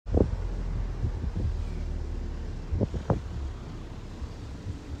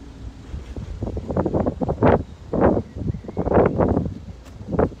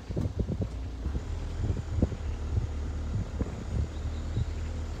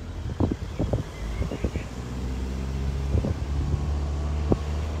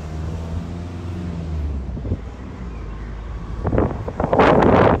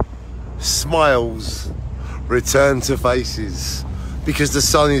smiles return to faces because the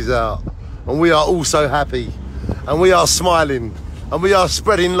sun is out and we are all so happy and we are smiling and we are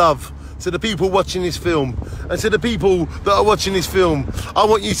spreading love to the people watching this film. And to the people that are watching this film, I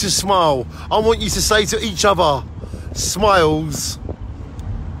want you to smile. I want you to say to each other, smiles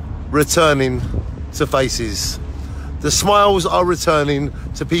returning to faces. The smiles are returning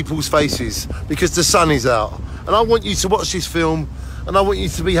to people's faces because the sun is out. And I want you to watch this film and I want you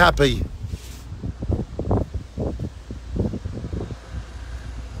to be happy.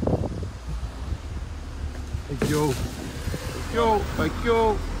 Thank you. Thank you. Thank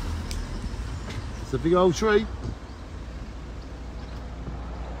you. It's a big old tree.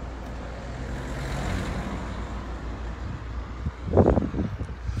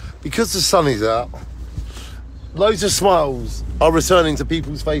 Because the sun is out, loads of smiles are returning to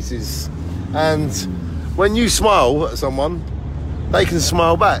people's faces. And when you smile at someone, they can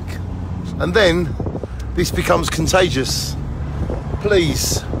smile back. And then this becomes contagious.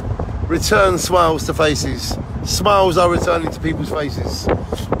 Please, return smiles to faces. Smiles are returning to people's faces.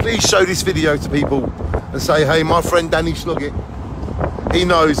 Please show this video to people and say, hey, my friend Danny Sloggett, he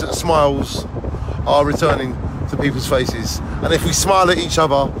knows that smiles are returning to people's faces. And if we smile at each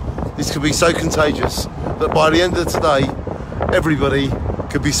other, this could be so contagious that by the end of today, everybody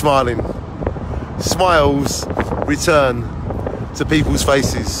could be smiling. Smiles return to people's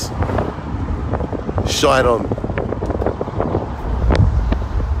faces. Shine on.